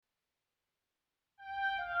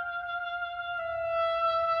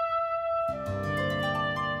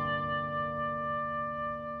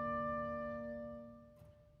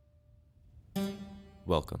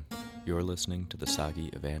Welcome. You're listening to the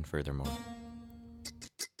Sagi of Anne Furthermore.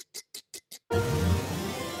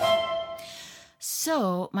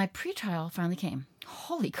 So, my pre-trial finally came.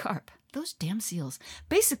 Holy carp, those damn seals.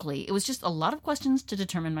 Basically, it was just a lot of questions to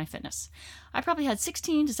determine my fitness. I probably had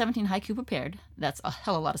 16 to 17 haiku prepared. That's a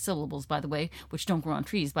hell of a lot of syllables, by the way, which don't grow on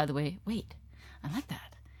trees, by the way. Wait, I like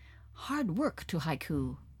that. Hard work to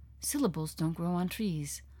haiku. Syllables don't grow on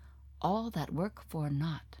trees. All that work for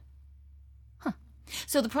naught. Huh.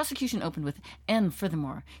 So the prosecution opened with, and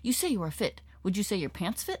furthermore, you say you are fit. Would you say your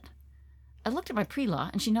pants fit? I looked at my pre-law,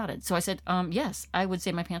 and she nodded. So I said, yes, I would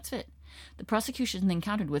say my pants fit. The prosecution then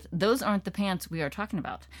countered with, those aren't the pants we are talking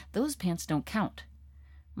about. Those pants don't count.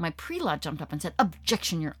 My pre-law jumped up and said,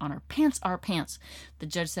 objection, Your Honor. Pants are pants. The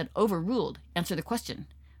judge said, overruled. Answer the question.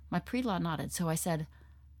 My pre-law nodded. So I said,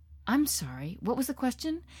 I'm sorry, what was the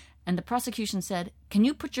question? And the prosecution said, can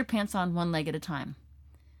you put your pants on one leg at a time?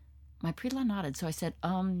 My pre-law nodded. So I said,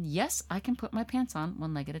 yes, I can put my pants on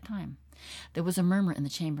one leg at a time. There was a murmur in the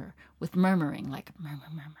chamber, with murmuring, like murmur,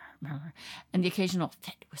 murmur, murmur, and the occasional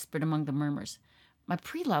fit whispered among the murmurs. My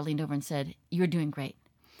pre-law leaned over and said, you're doing great.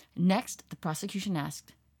 Next, the prosecution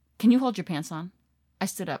asked, can you hold your pants on? I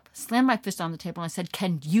stood up, slammed my fist on the table, and I said,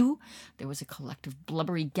 can you? There was a collective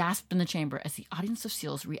blubbery gasp in the chamber as the audience of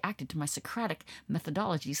seals reacted to my Socratic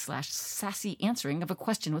methodology / sassy answering of a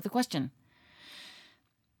question with a question.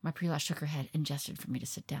 My pre-law shook her head and gestured for me to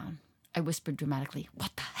sit down. I whispered dramatically,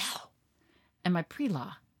 what the hell? And my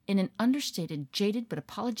pre-law, in an understated, jaded but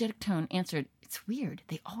apologetic tone, answered, it's weird.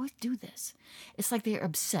 They always do this. It's like they are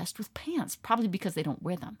obsessed with pants, probably because they don't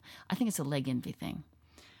wear them. I think it's a leg envy thing.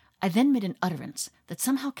 I then made an utterance that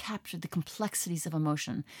somehow captured the complexities of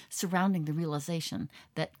emotion surrounding the realization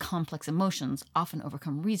that complex emotions often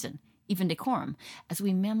overcome reason, even decorum, as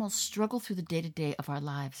we mammals struggle through the day-to-day of our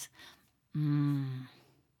lives. The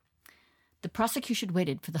prosecution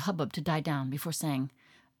waited for the hubbub to die down before saying,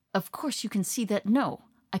 of course you can see that no,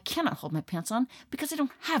 I cannot hold my pants on because I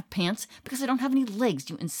don't have pants, because I don't have any legs,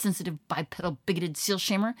 you insensitive, bipedal, bigoted seal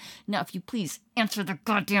shamer. Now, if you please, answer the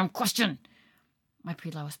goddamn question. My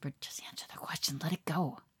pre-law whispered, just answer the question, let it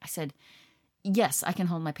go. I said, yes, I can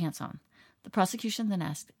hold my pants on. The prosecution then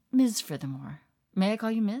asked, Ms. Furthermore, may I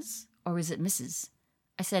call you Ms., or is it Mrs.?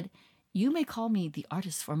 I said, you may call me the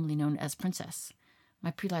artist formerly known as Princess.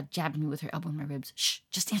 My pre-law jabbed me with her elbow in my ribs. Shh,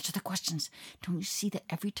 just answer the questions. Don't you see that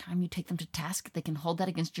every time you take them to task, they can hold that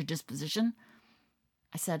against your disposition?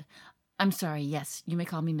 I said, I'm sorry, yes, you may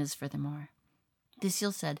call me Ms. Furthermore. The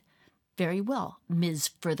seal said, very well, Ms.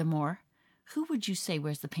 Furthermore. Who would you say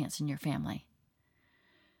wears the pants in your family?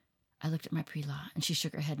 I looked at my pre-law, and she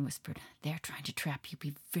shook her head and whispered, they're trying to trap you.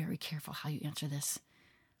 Be very careful how you answer this.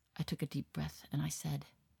 I took a deep breath, and I said,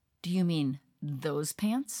 do you mean those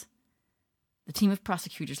pants? The team of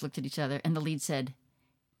prosecutors looked at each other, and the lead said,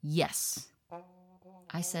 yes.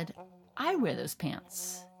 I said, I wear those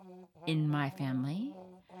pants in my family,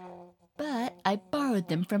 but I borrowed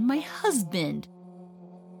them from my husband.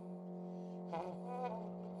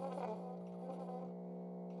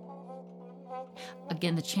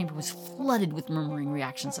 Again, the chamber was flooded with murmuring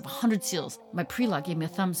reactions of 100 seals. My pre-law gave me a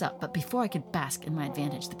thumbs up, but before I could bask in my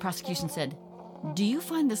advantage, the prosecution said, do you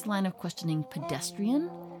find this line of questioning pedestrian?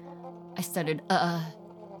 I stuttered,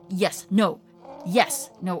 yes, no, yes,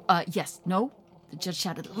 no, yes, no. The judge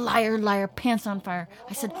shouted, liar, liar, pants on fire.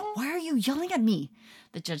 I said, why are you yelling at me?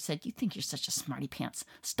 The judge said, you think you're such a smarty pants.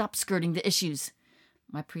 Stop skirting the issues.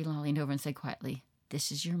 My pre-law leaned over and said quietly,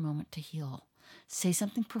 this is your moment to heal. Say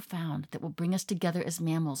something profound that will bring us together as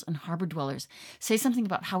mammals and harbor dwellers. Say something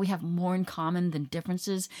about how we have more in common than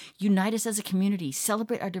differences. Unite us as a community,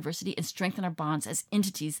 celebrate our diversity, and strengthen our bonds as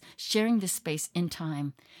entities sharing this space in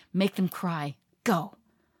time. Make them cry. Go.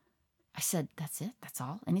 I said, that's it? That's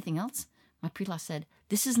all? Anything else? My pre-law said,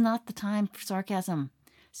 this is not the time for sarcasm.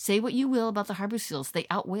 Say what you will about the harbor seals. They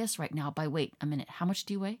outweigh us right now by weight. A minute. How much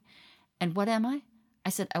do you weigh? And what am I? I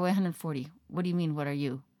said, I weigh 140. What do you mean, what are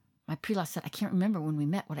you? My pre-law said, I can't remember when we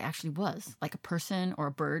met what I actually was, like a person or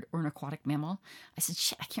a bird or an aquatic mammal. I said,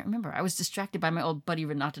 shit, I can't remember. I was distracted by my old buddy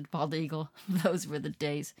Renata bald eagle. Those were the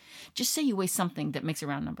days. Just say you weigh something that makes a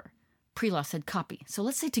round number. Pre-law said, copy. So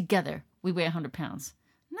let's say together we weigh 100 pounds.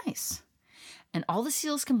 Nice. And all the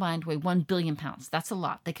seals combined weigh 1 billion pounds. That's a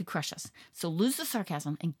lot. They could crush us. So lose the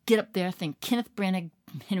sarcasm and get up there, think Kenneth Branagh,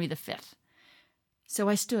 Henry V. So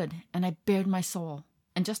I stood and I bared my soul,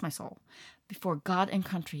 and just my soul, before God and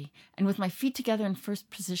country, and with my feet together in first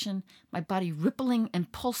position, my body rippling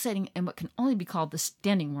and pulsating in what can only be called the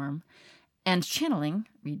standing worm, and channeling,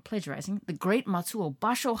 read plagiarizing, the great Matsuo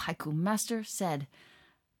Basho haiku master said,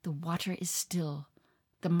 the water is still,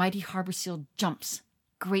 the mighty harbor seal jumps,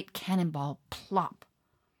 great cannonball plop,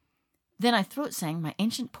 Then I throat sang my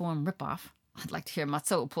ancient poem ripoff. I'd like to hear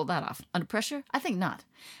Matsuo pull that off. Under pressure? I think not.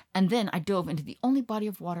 And then I dove into the only body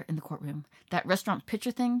of water in the courtroom, that restaurant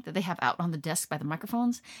pitcher thing that they have out on the desk by the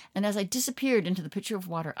microphones. And as I disappeared into the pitcher of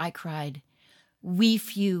water, I cried, "We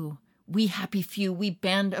few, we happy few, we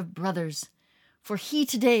band of brothers. For he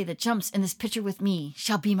today that jumps in this pitcher with me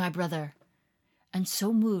shall be my brother." And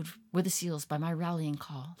so moved were the seals by my rallying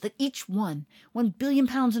call that each one, 1 billion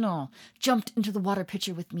pounds in all, jumped into the water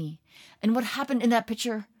pitcher with me. And what happened in that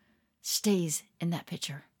pitcher stays in that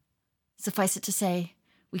pitcher. Suffice it to say,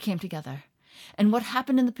 we came together. And what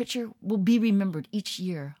happened in the pitcher will be remembered each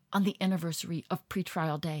year on the anniversary of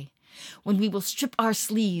pretrial day, when we will strip our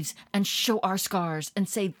sleeves and show our scars and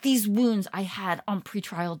say, "These wounds I had on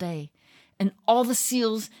pretrial day." And all the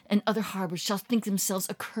seals and other harbors shall think themselves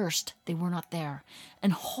accursed they were not there,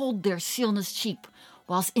 and hold their sealness cheap,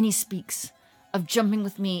 whilst any speaks of jumping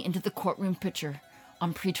with me into the courtroom pitcher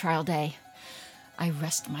on pretrial day. I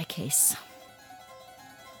rest my case.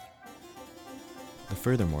 The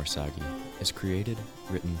Furthermore Sagi is created,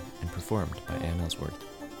 written, and performed by Ann Ellsworth,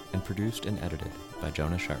 and produced and edited by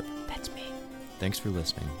Jonah Sharp. That's me. Thanks for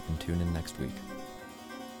listening, and tune in next week.